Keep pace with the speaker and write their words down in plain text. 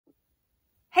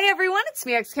Hey everyone, it's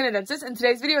me, xCanadensis, and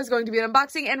today's video is going to be an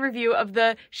unboxing and review of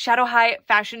the Shadow High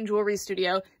Fashion Jewelry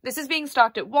Studio. This is being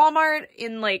stocked at Walmart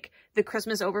in like the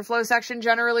Christmas overflow section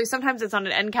generally. Sometimes it's on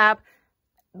an end cap.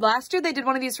 Last year they did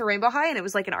one of these for Rainbow High and it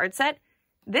was like an art set.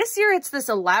 This year it's this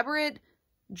elaborate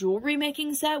jewelry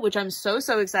making set, which I'm so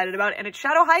excited about, and it's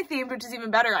Shadow High themed, which is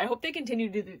even better. I hope they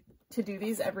continue to do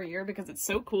these every year because it's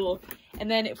so cool.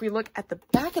 And then if we look at the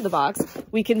back of the box,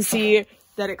 we can see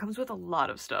that it comes with a lot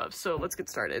of stuff. So let's get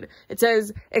started. It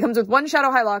says it comes with 1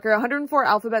 Shadow High locker, 104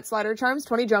 alphabet slider charms,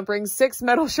 20 jump rings, 6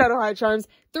 metal Shadow High charms,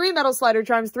 3 metal slider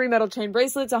charms, 3 metal chain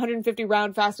bracelets, 150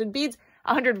 round fastened beads,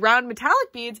 100 round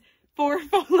metallic beads, 4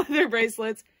 faux leather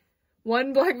bracelets,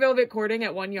 1 black velvet cording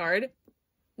at 1 yard,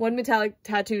 1 metallic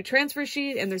tattoo transfer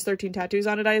sheet, and there's 13 tattoos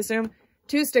on it, I assume,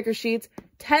 2 sticker sheets,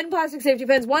 10 plastic safety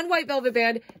pins, 1 white velvet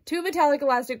band, 2 metallic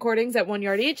elastic cordings at 1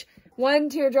 yard each, 1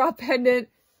 teardrop pendant,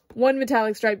 1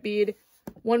 metallic striped bead,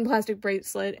 1 plastic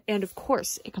bracelet, and of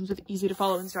course, it comes with easy to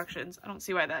follow instructions. I don't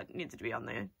see why that needs to be on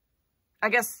the... I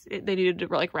guess they needed to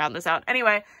like round this out.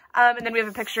 Anyway, and then we have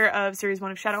a picture of Series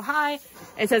 1 of Shadow High.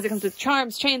 It says it comes with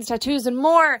charms, chains, tattoos, and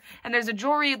more. And there's a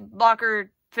jewelry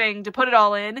locker thing to put it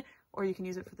all in, or you can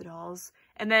use it for the dolls.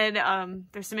 And then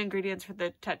there's some ingredients for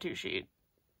the tattoo sheet,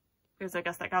 because I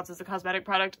guess that counts as a cosmetic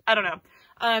product. I don't know.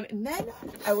 And then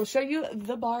I will show you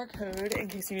the barcode in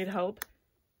case you need help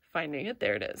finding it.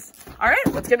 There it is. All right,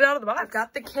 let's get it out of the box. I've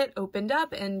got the kit opened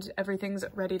up and everything's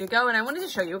ready to go. And I wanted to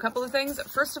show you a couple of things.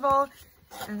 First of all,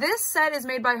 this set is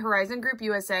made by Horizon Group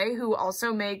USA, who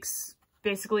also makes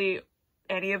basically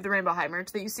any of the Rainbow High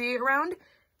merch that you see around,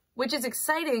 which is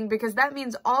exciting because that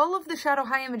means all of the Shadow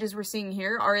High images we're seeing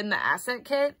here are in the asset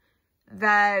kit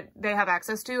that they have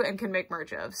access to and can make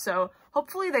merch of. So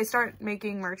hopefully they start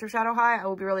making merch of Shadow High. I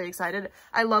will be really excited.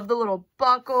 I love the little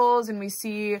buckles, and we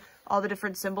see all the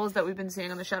different symbols that we've been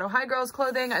seeing on the Shadow High girls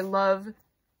clothing. I love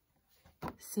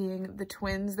seeing the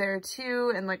twins there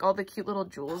too, and like all the cute little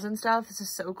jewels and stuff. This is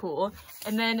so cool.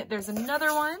 And then there's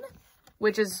another one,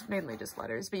 which is mainly just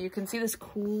letters, but you can see this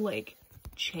cool like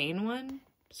chain one.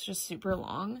 It's just super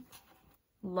long.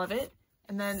 Love it.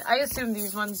 And then I assume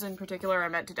these ones in particular are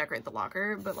meant to decorate the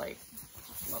locker, but like,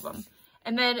 love them.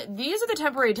 And then these are the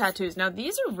temporary tattoos. Now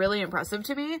these are really impressive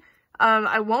to me.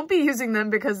 I won't be using them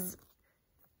because,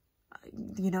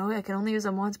 you know, I can only use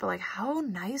them once, but like, how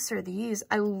nice are these?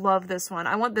 I love this one.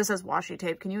 I want this as washi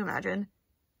tape. Can you imagine?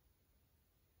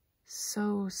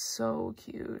 So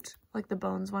cute. Like the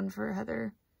bones one for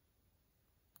Heather.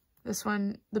 This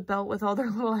one, the belt with all their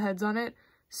little heads on it.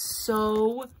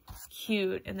 So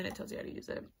cute. And then it tells you how to use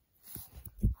it.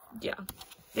 Yeah.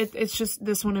 It's just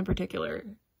this one in particular.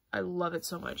 I love it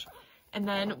so much. And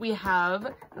then we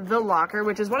have the locker,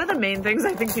 which is one of the main things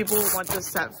I think people want this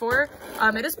set for.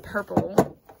 It is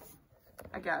purple,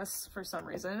 I guess, for some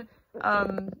reason.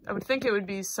 I would think it would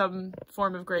be some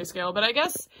form of grayscale, but I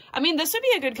guess, I mean, this would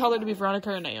be a good color to be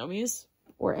Veronica or Naomi's,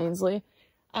 or Ainsley.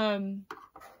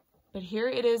 But here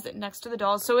it is next to the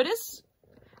dolls. So it is,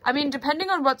 I mean, depending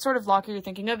on what sort of locker you're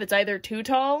thinking of, it's either too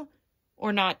tall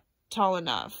or not tall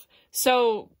enough.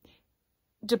 So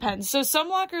depends. So some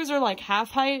lockers are like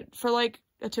half height for like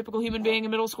a typical human being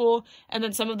in middle school, and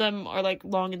then some of them are like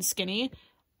long and skinny.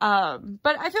 But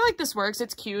I feel like this works.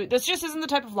 It's cute. This just isn't the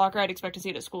type of locker I'd expect to see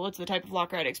at school. It's the type of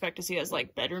locker I'd expect to see as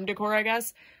like bedroom decor, I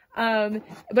guess. But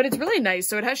it's really nice.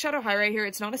 So it has Shadow High right here.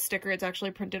 It's not a sticker. It's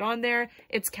actually printed on there.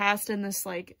 It's cast in this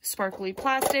like sparkly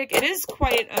plastic. It is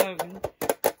quite,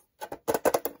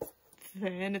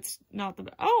 thin. It's not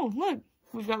the, oh, look,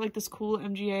 we've got like this cool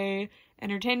MGA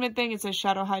entertainment thing. It says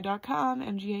shadowhigh.com,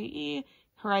 MGAE,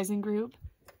 Horizon Group.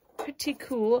 Pretty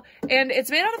cool. And it's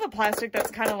made out of a plastic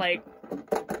that's kind of like,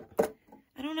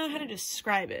 I don't know how to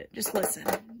describe it. Just listen.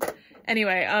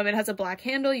 Anyway, it has a black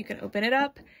handle. You can open it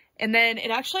up. And then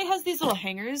it actually has these little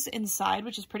hangers inside,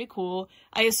 which is pretty cool.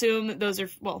 I assume those are,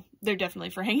 well, they're definitely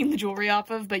for hanging the jewelry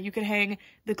off of, but you could hang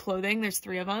the clothing. There's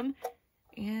 3 of them.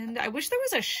 And I wish there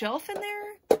was a shelf in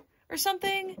there or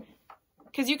something,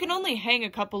 because you can only hang a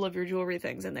couple of your jewelry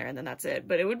things in there and then that's it.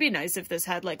 But it would be nice if this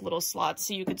had like little slots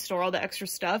so you could store all the extra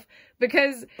stuff,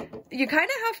 because you kind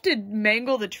of have to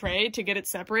mangle the tray to get it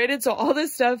separated. So all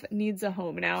this stuff needs a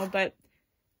home now. But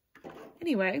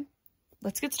anyway,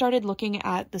 let's get started looking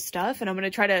at the stuff, and I'm going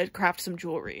to try to craft some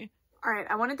jewelry. All right,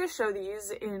 I wanted to show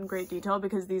these in great detail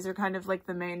because these are kind of like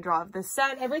the main draw of this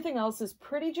set. Everything else is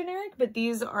pretty generic, but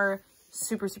these are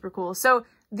super cool. So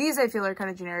these I feel are kind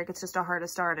of generic. It's just a heart, a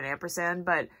star, and an ampersand,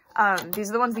 but these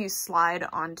are the ones that you slide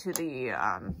onto the,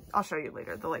 I'll show you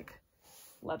later, the like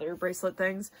leather bracelet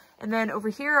things. And then over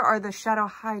here are the Shadow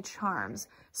High charms.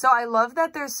 So I love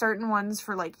that there's certain ones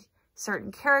for like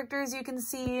certain characters you can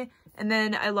see. And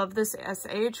then I love this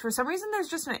SH. For some reason, there's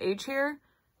just an H here.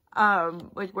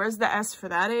 Like, where's the S for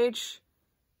that H?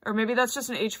 Or maybe that's just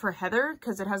an H for Heather,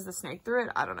 because it has the snake through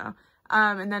it. I don't know.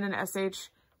 And then an SH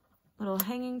little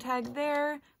hanging tag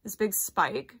there. This big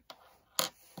spike.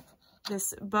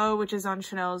 This bow, which is on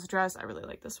Chanel's dress. I really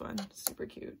like this one. Super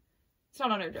cute. It's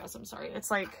not on her dress, I'm sorry.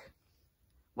 It's like,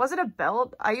 was it a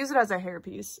belt? I use it as a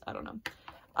hairpiece. I don't know.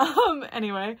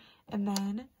 Anyway, and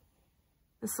then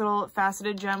this little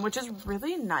faceted gem, which is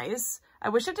really nice. I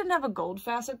wish it didn't have a gold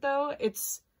facet though.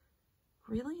 It's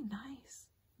really nice.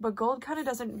 But gold kind of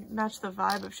doesn't match the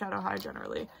vibe of Shadow High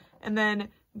generally. And then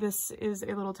this is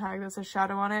a little tag that says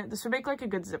shadow on it. This would make like a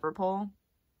good zipper pull.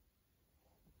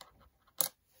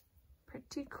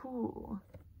 Pretty cool.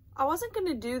 I wasn't going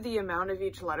to do the amount of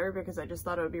each letter because I just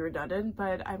thought it would be redundant,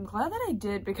 but I'm glad that I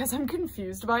did because I'm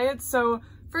confused by it. So,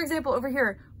 for example, over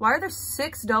here, why are there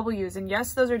 6 W's? And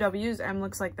yes, those are W's. M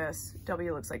looks like this.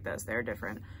 W looks like this. They're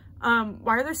different. Why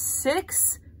are there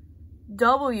 6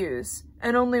 W's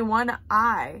and only 1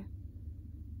 I?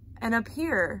 And up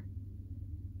here,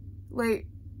 like,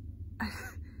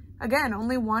 again,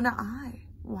 only 1 I.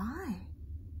 Why?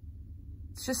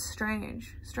 It's just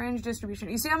strange. Strange distribution.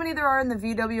 You see how many there are in the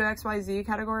VWXYZ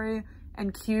category?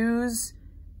 And Q's?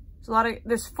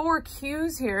 There's 4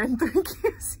 Q's here and 3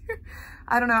 Q's here.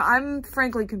 I don't know. I'm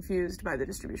frankly confused by the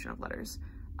distribution of letters.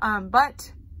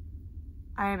 But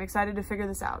I am excited to figure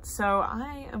this out. So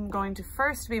I am going to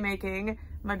first be making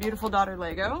my beautiful daughter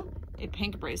Lego a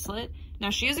pink bracelet. Now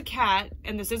she is a cat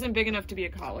and this isn't big enough to be a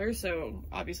collar, so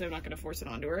obviously I'm not going to force it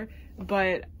onto her,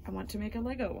 but I want to make a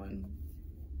Lego one.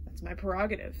 That's my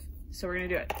prerogative. So we're going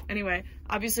to do it. Anyway,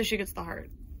 obviously she gets the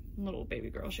heart. Little baby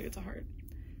girl, she gets a heart.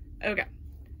 Okay.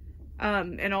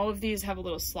 And all of these have a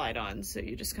little slide on, so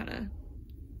you just kind of,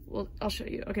 well, I'll show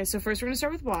you. Okay, so first we're going to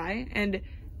start with Y, and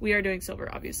we are doing silver,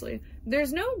 obviously.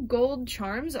 There's no gold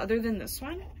charms other than this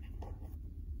one.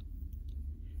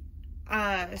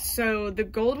 So the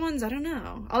gold ones, I don't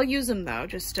know. I'll use them though,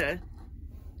 so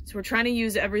we're trying to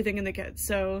use everything in the kit.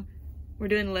 So we're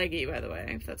doing Leggy, by the way,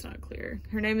 if that's not clear.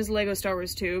 Her name is Lego Star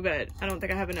Wars 2, but I don't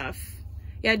think I have enough.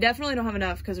 Yeah, I definitely don't have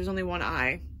enough because there's only 1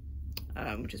 I,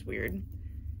 which is weird.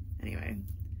 Anyway,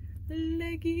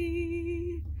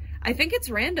 Leggy. I think it's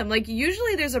random. Like,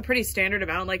 usually there's a pretty standard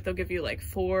amount. Like, they'll give you, like,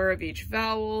 4 of each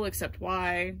vowel except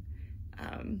Y.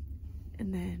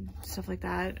 And then stuff like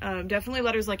that. Definitely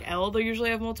letters like L, they'll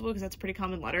usually have multiple because that's a pretty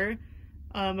common letter.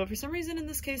 But for some reason in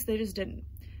this case, they just didn't.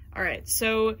 All right,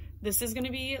 so this is going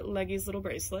to be Leggy's little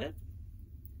bracelet.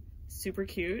 Super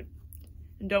cute.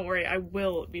 And don't worry, I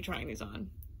will be trying these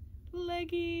on.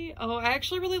 Leggy. Oh, I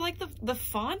actually really like the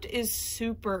font is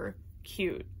super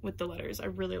cute with the letters. I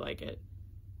really like it.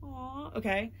 Aw,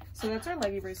 okay. So that's our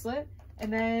Leggy bracelet.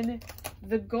 And then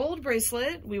the gold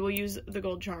bracelet, we will use the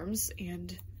gold charms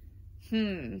and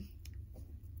I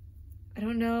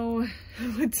don't know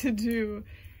what to do.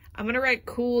 I'm gonna write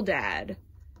cool dad.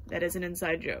 That is an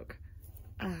inside joke.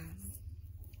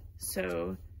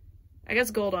 So I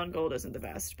guess gold on gold isn't the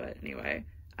best, but anyway,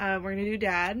 we're gonna do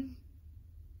dad.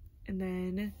 And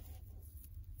then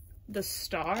the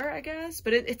star, I guess,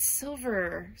 but it's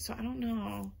silver, so I don't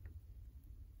know.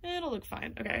 It'll look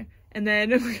fine, okay. And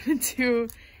then we're gonna do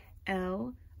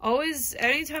L. Always,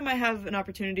 anytime I have an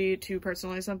opportunity to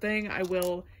personalize something, I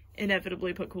will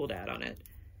inevitably put cool dad on it.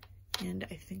 And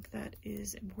I think that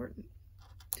is important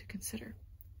to consider.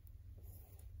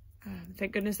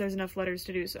 Thank goodness there's enough letters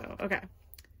to do so. Okay.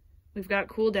 We've got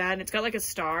cool dad, and it's got like a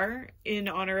star in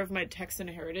honor of my Texan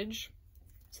heritage.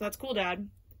 So that's cool dad.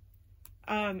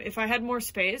 If I had more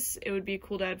space, it would be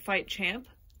cool dad fight champ.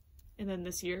 And then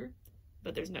this year,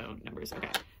 but there's no numbers.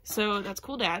 Okay. So that's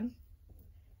cool dad.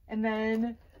 And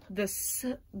then the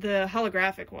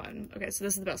holographic one. Okay, so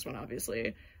this is the best one,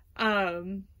 obviously.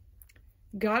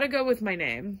 Gotta go with my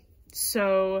name.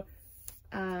 So,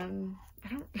 I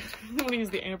don't want to use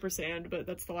the ampersand, but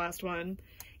that's the last one.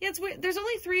 Yeah, it's weird. There's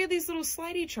only 3 of these little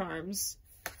slidey charms.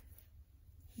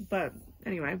 But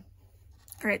anyway.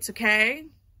 All right, so K.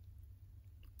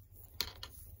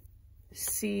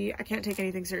 C. I can't take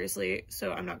anything seriously,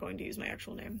 so I'm not going to use my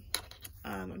actual name.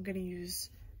 I'm going to use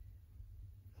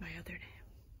my other name.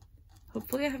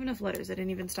 Hopefully I have enough letters. I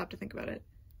didn't even stop to think about it.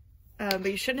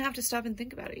 But you shouldn't have to stop and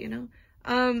think about it, you know?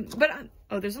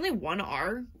 Oh, there's only 1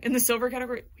 R in the silver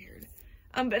category. Weird.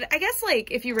 But I guess,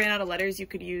 like, if you ran out of letters, you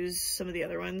could use some of the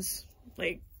other ones.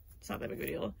 Like, it's not that big of a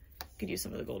deal. You could use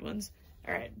some of the gold ones.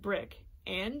 All right, brick.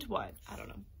 And what? I don't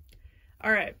know.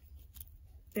 All right.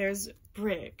 There's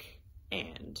brick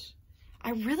and... I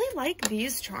really like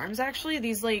these charms, actually.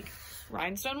 These, like,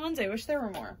 rhinestone ones. I wish there were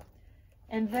more.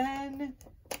 And then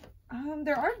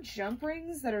There are jump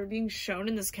rings that are being shown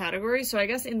in this category, so I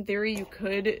guess in theory you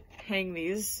could hang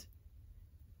these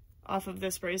off of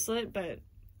this bracelet, but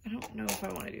I don't know if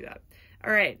I want to do that.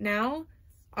 All right, now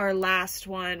our last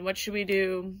one. What should we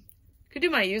do? Could do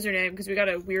my username because we got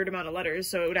a weird amount of letters,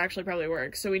 so it would actually probably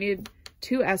work. So we need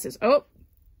 2 S's. Oh,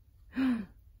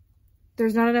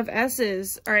 there's not enough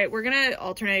S's. All right, we're gonna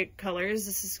alternate colors.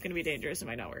 This is gonna be dangerous. It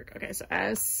might not work. Okay, so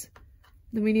S.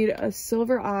 Then we need a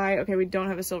silver I. Okay, we don't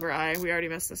have a silver I. We already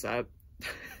messed this up.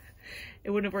 It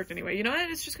wouldn't have worked anyway. You know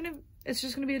what? It's just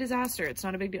gonna be a disaster. It's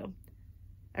not a big deal.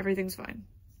 Everything's fine.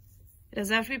 It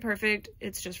doesn't have to be perfect.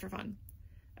 It's just for fun.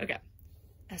 Okay.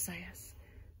 SIS.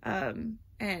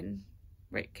 N.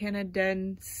 Right.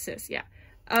 Canadensis. Yeah.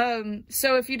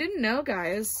 So if you didn't know,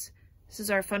 guys, this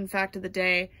is our fun fact of the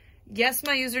day. Yes,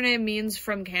 my username means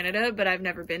from Canada, but I've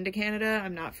never been to Canada.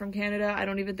 I'm not from Canada. I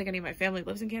don't even think any of my family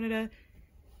lives in Canada.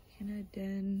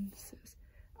 Canadensis.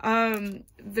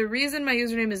 The reason my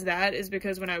username is that is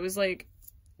because when I was like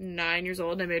 9 years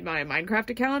old and I made my Minecraft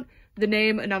account, the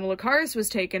name Anomalocaris was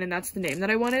taken, and that's the name that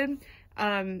I wanted.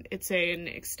 It's an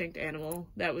extinct animal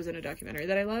that was in a documentary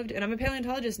that I loved, and I'm a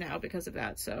paleontologist now because of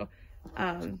that, so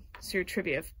it's your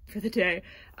trivia for the day.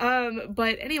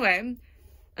 But anyway,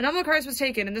 Anomalocaris was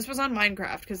taken, and this was on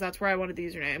Minecraft because that's where I wanted the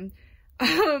username.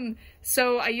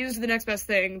 So I used the next best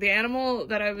thing. The animal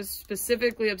that I was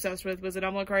specifically obsessed with was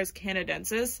Anomalocaris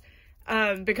canadensis,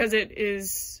 because it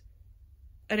is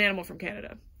an animal from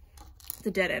Canada. It's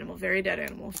a dead animal, very dead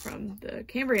animal from the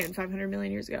Cambrian 500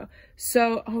 million years ago.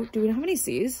 So, oh, do we know how many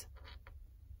C's?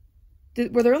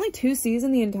 Were there only 2 C's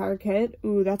in the entire kit?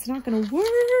 Ooh, that's not gonna work.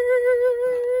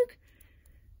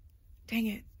 Dang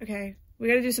it. Okay, we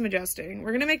gotta do some adjusting.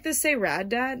 We're gonna make this say Rad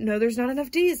Dad. No, there's not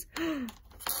enough D's.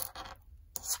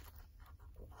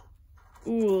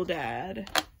 Ooh, Dad.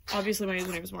 Obviously, my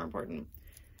username is more important.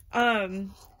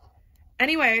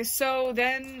 Anyway, so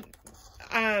then,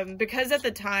 because at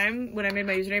the time when I made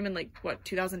my username in like, what,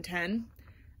 2010,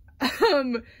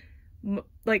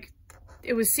 like,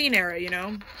 it was scene era, you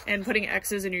know, and putting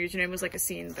X's in your username was like a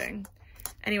scene thing.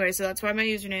 Anyway, so that's why my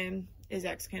username is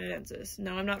X Canadensis.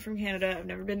 No, I'm not from Canada. I've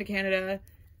never been to Canada.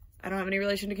 I don't have any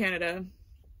relation to Canada.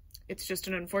 It's just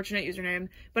an unfortunate username,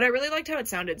 but I really liked how it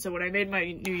sounded, so when I made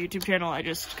my new YouTube channel, I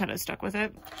just kind of stuck with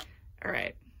it. All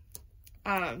right.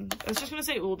 I was just gonna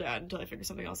say "Ool Dad" until I figure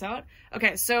something else out.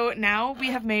 Okay, so now we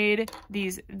have made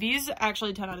these. These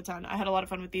actually 10 out of 10. I had a lot of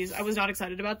fun with these. I was not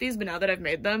excited about these, but now that I've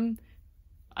made them,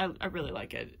 I really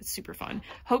like it. It's super fun.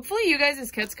 Hopefully you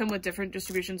guys' kits come with different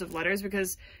distributions of letters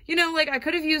because, you know, like I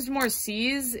could have used more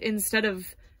C's instead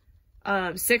of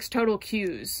 6 total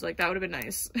Q's. Like that would have been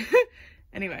nice.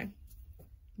 Anyway,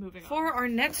 moving on. For our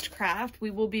next craft,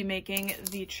 we will be making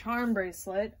the charm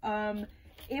bracelet.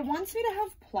 It wants me to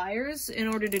have pliers in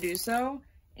order to do so,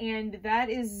 and that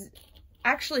is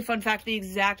actually, fun fact, the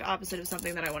exact opposite of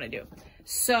something that I want to do.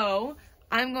 So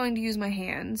I'm going to use my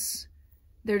hands.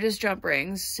 They're just jump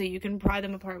rings, so you can pry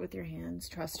them apart with your hands,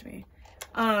 trust me.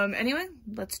 Anyway,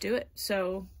 let's do it.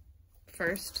 So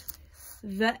first,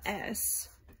 the S.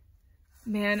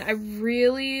 Man, I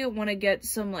really want to get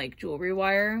some like jewelry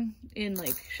wire in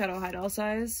like Shadow High doll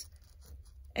size.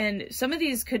 And some of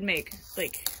these could make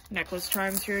like necklace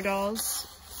charms for your dolls,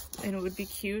 and it would be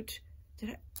cute.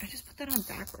 Did I just put that on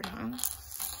backward, huh?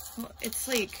 Well, it's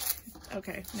like,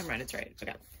 okay, never mind, it's right.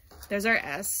 Okay, there's our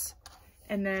S.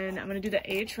 And then I'm gonna do the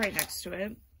H right next to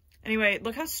it. Anyway,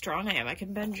 look how strong I am. I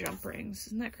can bend jump rings.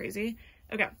 Isn't that crazy?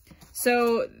 Okay,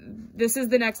 so this is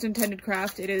the next intended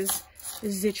craft. It is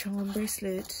the charm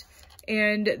bracelet.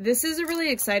 And this is a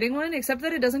really exciting one, except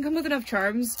that it doesn't come with enough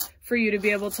charms for you to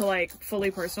be able to like fully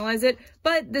personalize it.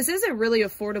 But this is a really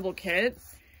affordable kit,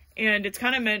 and it's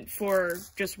kind of meant for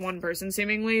just one person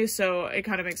seemingly, so it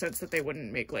kind of makes sense that they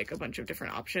wouldn't make like a bunch of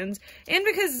different options. And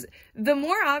because the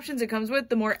more options it comes with,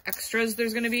 the more extras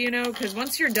there's going to be, you know, because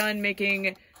once you're done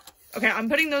making... Okay, I'm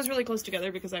putting those really close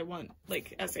together because I want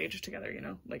like SH together, you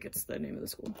know, like it's the name of the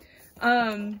school.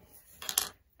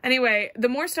 Anyway, the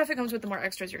more stuff it comes with, the more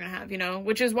extras you're gonna have, you know,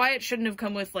 which is why it shouldn't have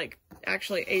come with like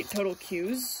actually 8 total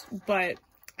Qs, but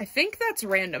I think that's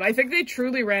random. I think they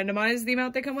truly randomize the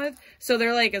amount they come with. So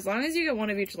they're like, as long as you get 1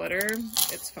 of each letter,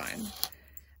 it's fine.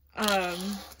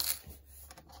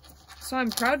 So I'm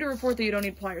proud to report that you don't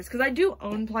need pliers, because I do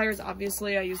own pliers,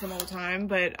 obviously. I use them all the time,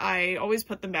 but I always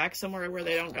put them back somewhere where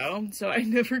they don't go, so I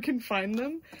never can find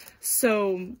them.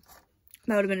 So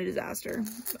that would have been a disaster.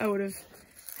 I would have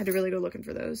had to really go looking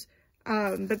for those.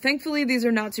 But thankfully these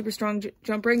are not super strong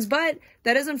jump rings, but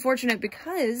that is unfortunate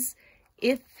because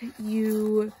if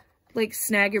you like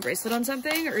snag your bracelet on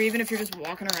something, or even if you're just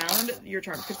walking around, your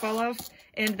charm could fall off.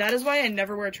 And that is why I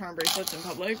never wear charm bracelets in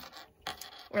public.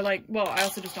 Or like, well, I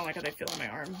also just don't like how they feel on my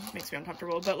arm. It makes me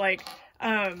uncomfortable. But like,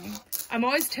 I'm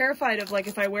always terrified of like,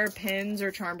 if I wear pins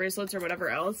or charm bracelets or whatever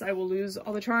else, I will lose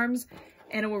all the charms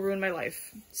and it will ruin my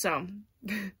life. So,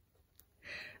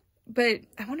 but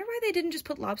I wonder why they didn't just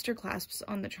put lobster clasps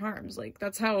on the charms. Like,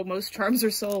 that's how most charms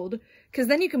are sold. Because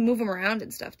then you can move them around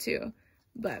and stuff too.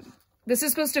 But this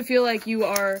is supposed to feel like you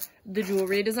are the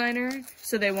jewelry designer.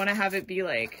 So they want to have it be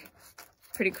like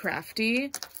pretty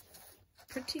crafty.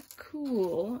 Pretty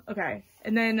cool. Okay,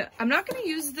 and then I'm not going to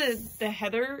use the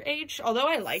Heather H, although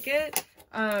I like it.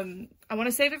 I want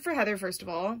to save it for Heather, first of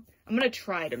all. I'm going to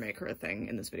try to make her a thing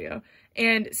in this video.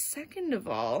 And second of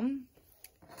all,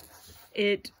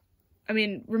 I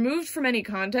mean, removed from any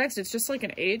context, it's just like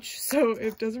an H, so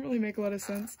it doesn't really make a lot of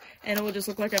sense. And it will just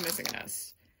look like I'm missing an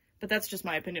S. But that's just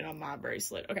my opinion on my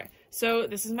bracelet. Okay, so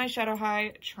this is my Shadow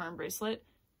High charm bracelet.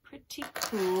 Pretty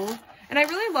cool. And I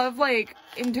really love, like,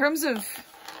 in terms of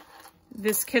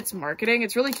this kit's marketing,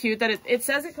 it's really cute that it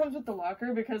says it comes with the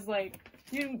locker, because like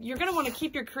you're gonna want to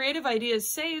keep your creative ideas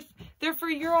safe, they're for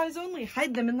your eyes only,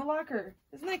 hide them in the locker.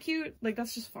 Isn't that cute? Like,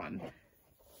 that's just fun.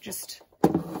 Just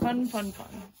fun.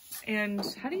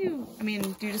 And how do you, I mean,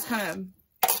 do you just kind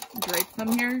of drape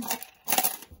them here?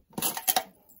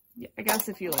 Yeah, I guess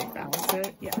if you like balance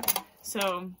it, yeah.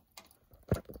 So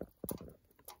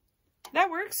that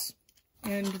works.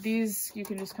 And these, you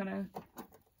can just kind of,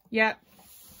 yeah,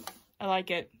 I like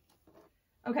it.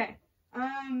 Okay,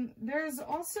 there's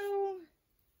also,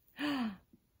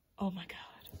 oh my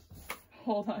god,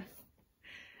 hold on.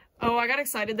 Oh, I got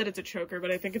excited that it's a choker,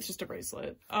 but I think it's just a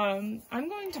bracelet. I'm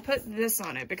going to put this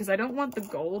on it because I don't want the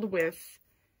gold with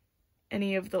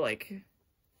any of the, like,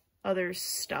 other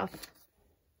stuff.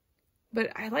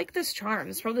 But I like this charm.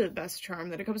 It's probably the best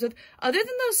charm that it comes with. Other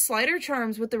than those slider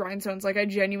charms with the rhinestones, like, I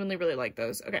genuinely really like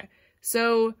those. Okay,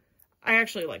 so I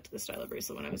actually liked this style of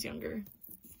bracelet when I was younger.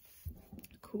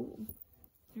 Cool.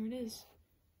 There it is.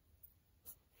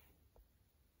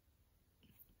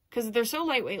 Because they're so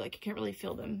lightweight, like, you can't really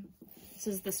feel them. This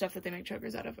is the stuff that they make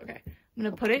chokers out of. Okay, I'm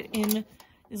gonna put it in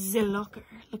the locker.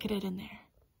 Look at it in there.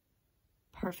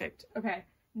 Perfect. Okay,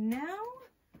 now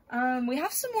we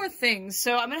have some more things.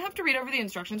 So I'm gonna have to read over the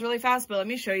instructions really fast, but let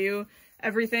me show you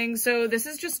everything. So this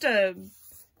is just a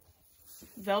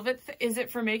velvet. Is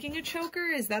it for making a choker?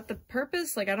 Is that the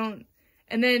purpose? Like, I don't.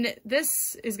 And then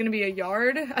this is gonna be a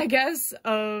yard, I guess,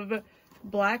 of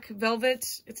black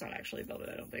velvet. It's not actually velvet,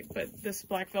 I don't think, but this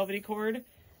black velvety cord.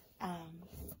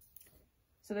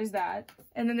 So there's that.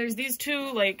 And then there's these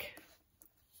two, like,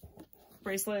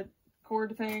 bracelet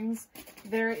cord things.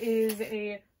 There is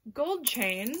a gold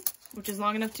chain, which is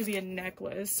long enough to be a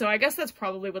necklace. So I guess that's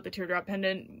probably what the teardrop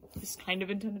pendant is kind of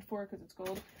intended for, because it's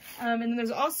gold. And then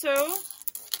there's also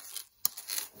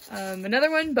another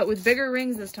one, but with bigger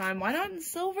rings this time. Why not in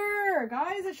silver?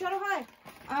 Guys, it's Shadow High.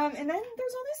 And then there's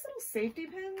all these little safety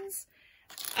pins.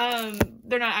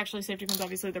 They're not actually safety pins,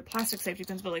 obviously. They're plastic safety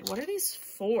pins, but, like, what are these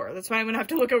for? That's why I'm gonna have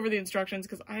to look over the instructions,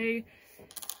 because I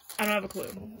don't have a clue.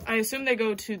 I assume they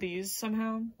go to these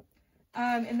somehow.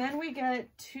 And then we get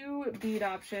two bead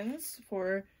options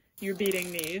for your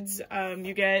beading needs.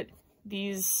 You get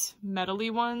these metal-y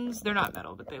ones. They're not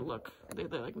metal, but they're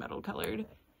like metal colored.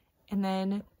 And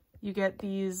then you get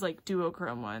these, like,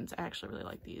 duochrome ones. I actually really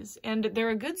like these. And they're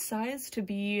a good size to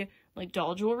be, like,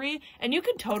 doll jewelry. And you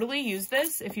could totally use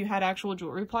this if you had actual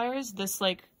jewelry pliers. This,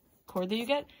 like, cord that you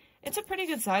get, it's a pretty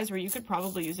good size where you could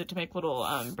probably use it to make little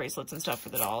bracelets and stuff for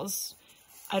the dolls.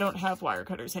 I don't have wire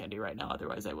cutters handy right now,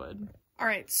 otherwise I would. All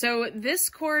right, so this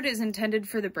cord is intended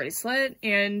for the bracelet,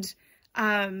 and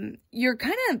you're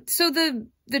kind of, so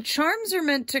the charms are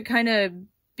meant to kind of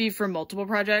be for multiple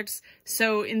projects,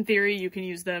 so in theory you can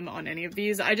use them on any of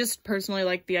these. I just personally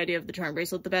like the idea of the charm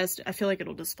bracelet the best. I feel like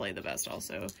it'll display the best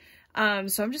also.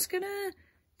 So I'm just gonna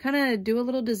kind of do a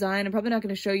little design. I'm probably not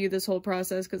going to show you this whole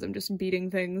process because I'm just beading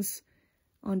things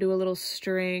onto a little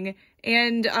string.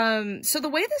 And so the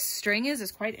way this string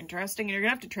is quite interesting, and you're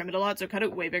gonna have to trim it a lot, so cut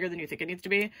it way bigger than you think it needs to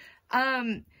be.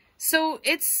 So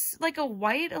it's like a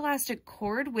white elastic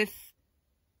cord with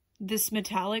this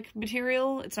metallic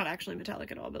material. It's not actually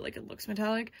metallic at all, but, like, it looks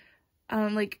metallic,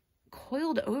 like,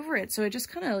 coiled over it, so it just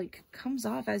kind of, like, comes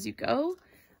off as you go.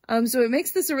 So it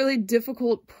makes this a really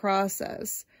difficult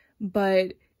process,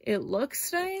 but it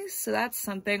looks nice, so that's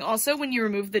something. Also, when you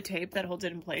remove the tape that holds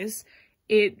it in place,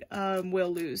 it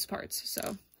will lose parts,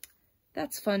 so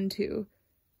that's fun too.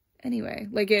 Anyway,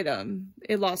 like, it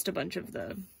lost a bunch of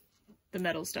the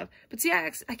metal stuff. But see, I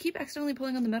keep accidentally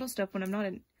pulling on the metal stuff when I'm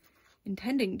not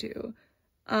intending to.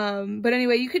 But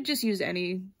anyway, you could just use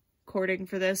any cording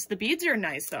for this. The beads are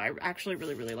nice though. I actually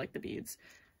really, really like the beads.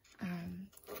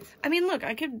 I mean, look,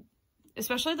 I could,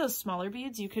 especially those smaller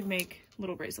beads, you could make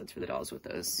little bracelets for the dolls with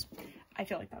those. I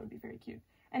feel like that would be very cute.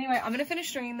 Anyway, I'm gonna finish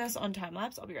stringing this on time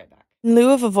lapse. I'll be right back. In lieu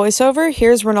of a voiceover,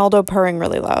 here's Ronaldo purring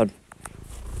really loud.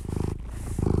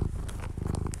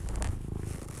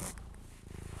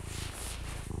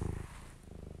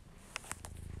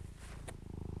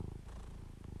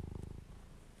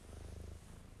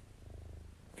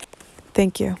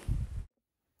 Thank you.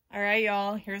 All right,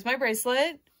 y'all, here's my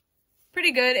bracelet.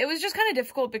 Pretty good. It was just kind of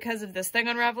difficult because of this thing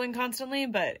unraveling constantly,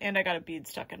 and I got a bead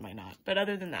stuck in my knot. But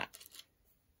other than that,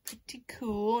 pretty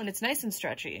cool. And it's nice and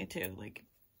stretchy too. Like,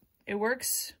 it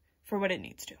works for what it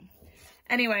needs to.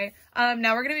 Anyway,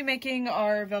 now we're going to be making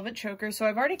our velvet choker. So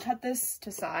I've already cut this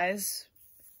to size.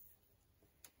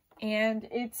 And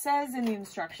it says in the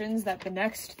instructions that the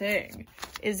next thing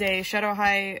is a Shadow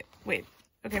High... Wait,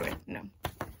 no.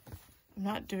 I'm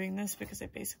not doing this because I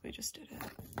basically just did it.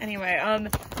 Anyway,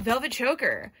 velvet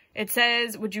choker. It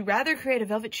says, would you rather create a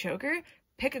velvet choker?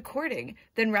 Pick a cording,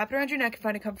 then wrap it around your neck and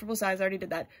find a comfortable size. I already did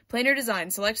that. Planar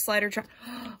design, select slider charm.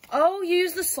 Oh, you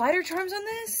use the slider charms on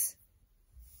this?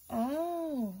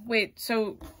 Oh, wait,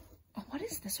 so what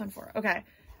is this one for? Okay.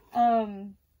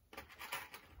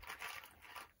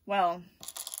 Well,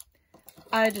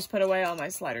 I just put away all my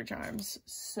slider charms,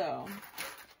 so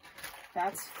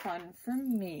that's fun for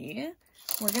me.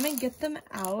 We're gonna get them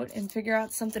out and figure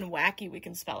out something wacky we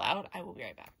can spell out. I will be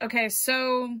right back. Okay,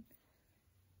 so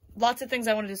lots of things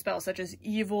I wanted to spell, such as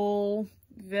evil,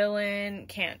 villain,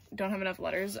 don't have enough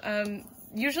letters.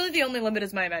 Usually the only limit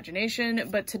is my imagination,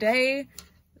 but today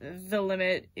the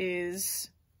limit is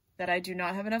that I do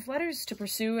not have enough letters to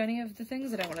pursue any of the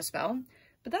things that I want to spell,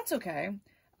 but that's okay.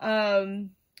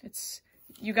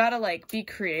 You gotta like be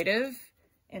creative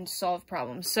and solve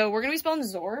problems. So we're gonna be spelling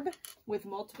Zorb with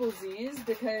multiple Z's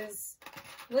because,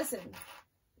 listen,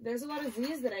 there's a lot of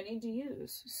Z's that I need to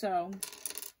use. So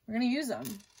we're gonna use them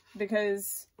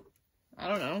because, I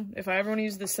don't know, if I ever want to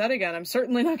use this set again, I'm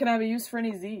certainly not gonna have a use for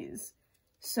any Z's.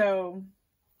 So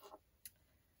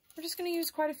we're just gonna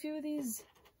use quite a few of these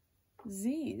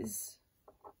Z's.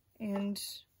 And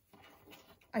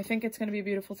I think it's gonna be a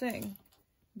beautiful thing.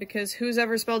 Because who's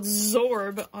ever spelled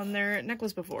Zorb on their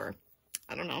necklace before?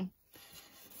 I don't know.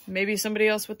 Maybe somebody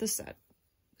else with this set.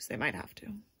 Because they might have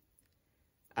to.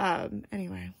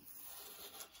 Anyway.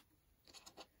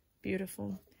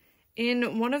 Beautiful.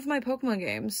 In one of my Pokemon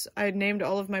games, I named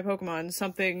all of my Pokemon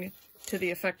something to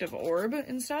the effect of orb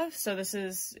and stuff. So this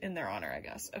is in their honor, I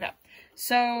guess. Okay.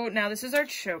 So now this is our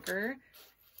choker.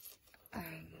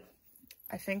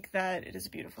 I think that it is a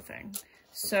beautiful thing.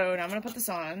 So now I'm going to put this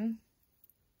on.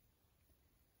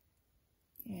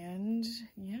 And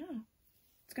yeah,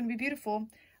 it's going to be beautiful.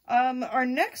 Our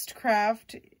next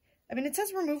craft, I mean, it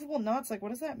says removable knots. Like, what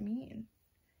does that mean?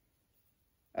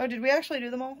 Oh, did we actually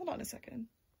do them all? Hold on a second.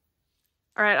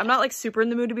 All right, I'm not like super in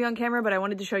the mood to be on camera, but I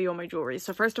wanted to show you all my jewelry.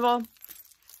 So first of all,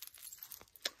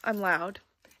 I'm loud.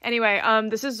 Anyway,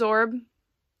 this is Zorb.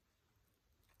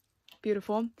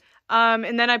 Beautiful.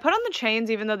 And then I put on the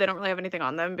chains, even though they don't really have anything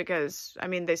on them because, I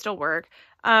mean, they still work.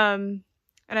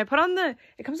 And I put on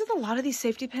it comes with a lot of these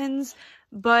safety pins,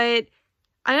 but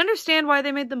I understand why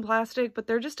they made them plastic, but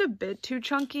they're just a bit too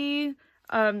chunky.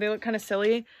 They look kind of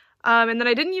silly. And then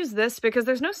I didn't use this because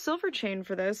there's no silver chain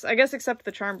for this, I guess, except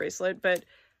the charm bracelet, but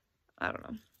I don't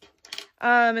know.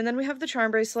 And then we have the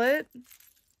charm bracelet.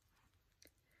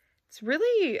 It's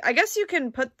really, I guess you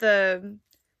can put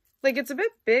like, it's a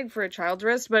bit big for a child's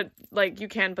wrist, but, like, you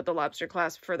can put the lobster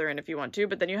clasp further in if you want to,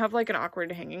 but then you have, like, an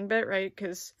awkward hanging bit, right?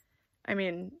 Because, I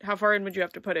mean, how far in would you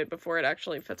have to put it before it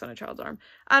actually fits on a child's arm?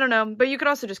 I don't know, but you could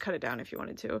also just cut it down if you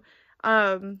wanted to.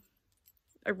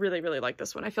 I really, really like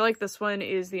this one. I feel like this one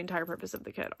is the entire purpose of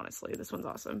the kit, honestly. This one's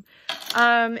awesome.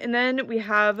 And then we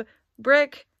have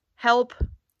Brick, Help.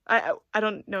 I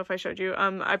don't know if I showed you.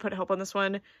 I put Help on this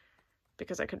one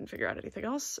because I couldn't figure out anything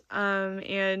else.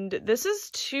 And this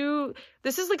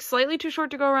is like slightly too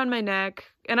short to go around my neck.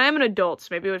 And I am an adult, so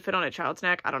maybe it would fit on a child's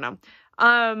neck. I don't know.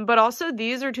 But also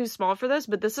these are too small for this,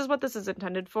 but this is what this is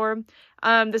intended for.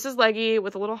 This is Leggy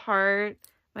with a little heart,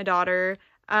 my daughter.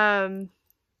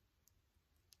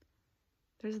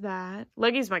 There's that.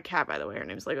 Leggy's my cat, by the way. Her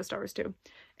name's Lego Star Wars 2.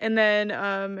 And then,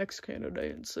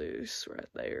 Ex-Canadensis right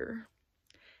there.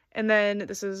 And then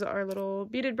this is our little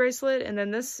beaded bracelet. And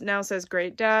then this now says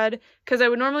Great Dad. Because I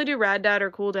would normally do Rad Dad or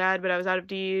Cool Dad, but I was out of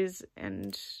D's.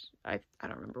 And I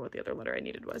don't remember what the other letter I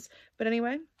needed was. But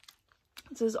anyway,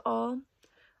 this is all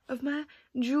of my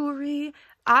jewelry.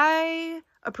 I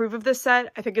approve of this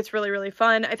set. I think it's really, really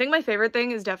fun. I think my favorite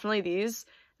thing is definitely these.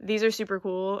 These are super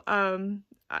cool. And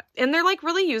they're like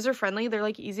really user-friendly. They're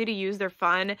like easy to use. They're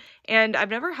fun. And I've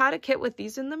never had a kit with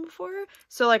these in them before.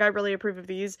 So like I really approve of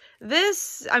these.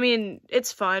 This, I mean,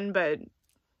 it's fun, but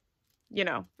you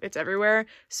know, it's everywhere.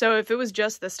 So if it was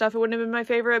just this stuff, it wouldn't have been my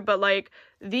favorite. But like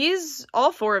these,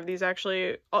 all 4 of these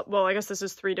actually, well, I guess this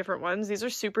is 3 different ones. These are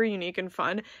super unique and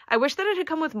fun. I wish that it had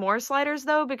come with more sliders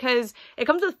though, because it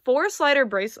comes with 4 slider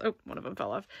bracelets. Oh, one of them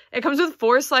fell off. It comes with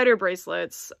 4 slider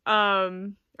bracelets,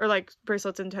 or like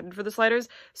bracelets intended for the sliders.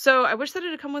 So I wish that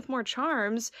it had come with more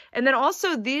charms. And then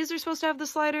also these are supposed to have the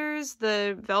sliders,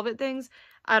 the velvet things.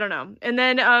 I don't know. And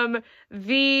then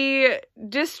the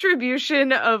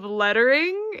distribution of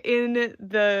lettering in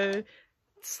the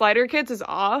slider kits is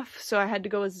off, so I had to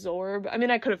go with Zorb. I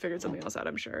mean, I could have figured something else out,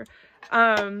 I'm sure.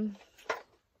 I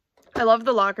love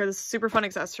the locker. This is a super fun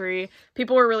accessory.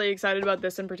 People were really excited about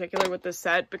this in particular with this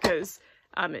set because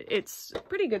it's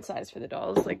pretty good size for the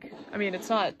dolls. Like, I mean, it's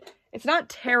not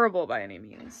terrible by any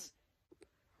means.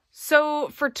 So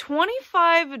for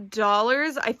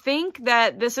 $25, I think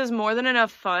that this is more than enough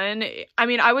fun. I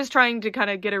mean, I was trying to kind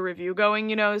of get a review going,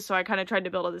 you know, so I kind of tried to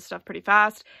build all this stuff pretty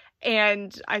fast,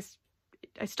 and I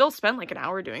still spent like an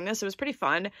hour doing this. It was pretty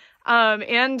fun.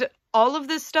 And all of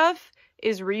this stuff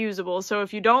is reusable. So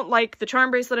if you don't like the charm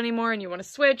bracelet anymore and you want to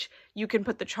switch, you can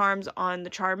put the charms on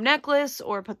the charm necklace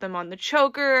or put them on the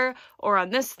choker or on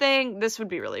this thing. This would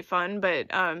be really fun, but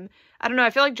I don't know.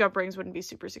 I feel like jump rings wouldn't be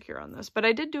super secure on this, but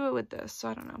I did do it with this, so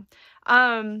I don't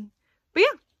know. But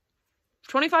yeah,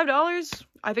 $25.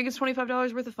 I think it's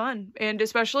 $25 worth of fun. And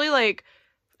especially like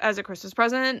as a Christmas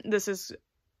present, this is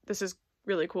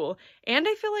really cool. And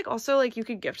I feel like also like you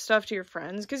could gift stuff to your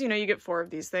friends, because you know you get 4 of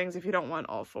these things. If you don't want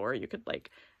all 4, you could like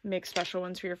make special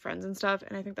ones for your friends and stuff,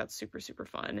 and I think that's super, super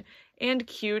fun and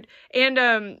cute.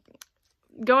 And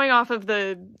going off of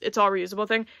the it's all reusable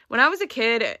thing, when I was a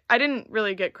kid, I didn't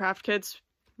really get craft kits.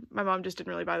 My mom just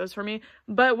didn't really buy those for me.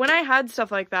 But when I had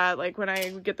stuff like that, like when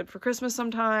I would get them for Christmas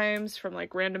sometimes from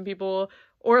like random people,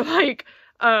 or like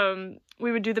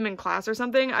we would do them in class or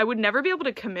something, I would never be able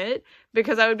to commit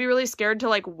because I would be really scared to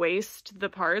like waste the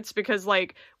parts, because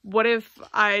like what if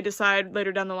I decide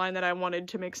later down the line that I wanted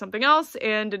to make something else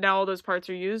and now all those parts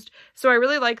are used. So I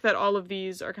really like that all of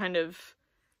these are kind of,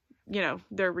 you know,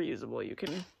 they're reusable. You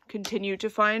can continue to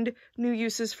find new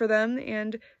uses for them,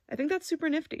 and I think that's super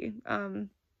nifty.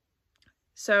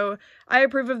 So I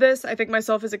approve of this. I think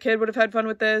myself as a kid would have had fun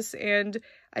with this, and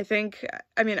I think,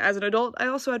 I mean, as an adult, I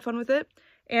also had fun with it.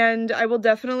 And I will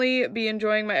definitely be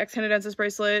enjoying my Ex Canadensis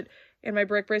bracelet and my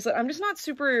brick bracelet. I'm just not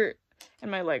super, and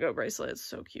my Lego bracelet is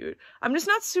so cute. I'm just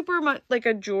not super much like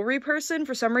a jewelry person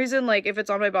for some reason. Like if it's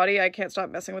on my body, I can't stop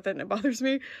messing with it and it bothers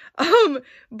me.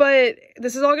 But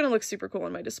this is all gonna look super cool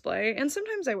on my display, and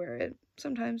sometimes I wear it.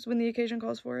 Sometimes when the occasion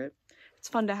calls for it. It's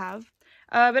fun to have.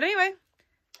 But anyway,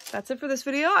 that's it for this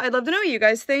video. I'd love to know what you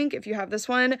guys think if you have this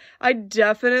one. I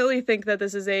definitely think that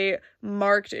this is a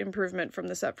marked improvement from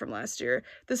the set from last year.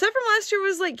 The set from last year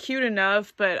was like cute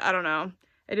enough, but I don't know.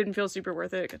 It didn't feel super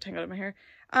worth it. It got tangled in my hair.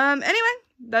 Anyway,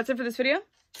 that's it for this video.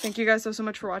 Thank you guys so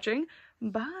much for watching.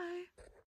 Bye.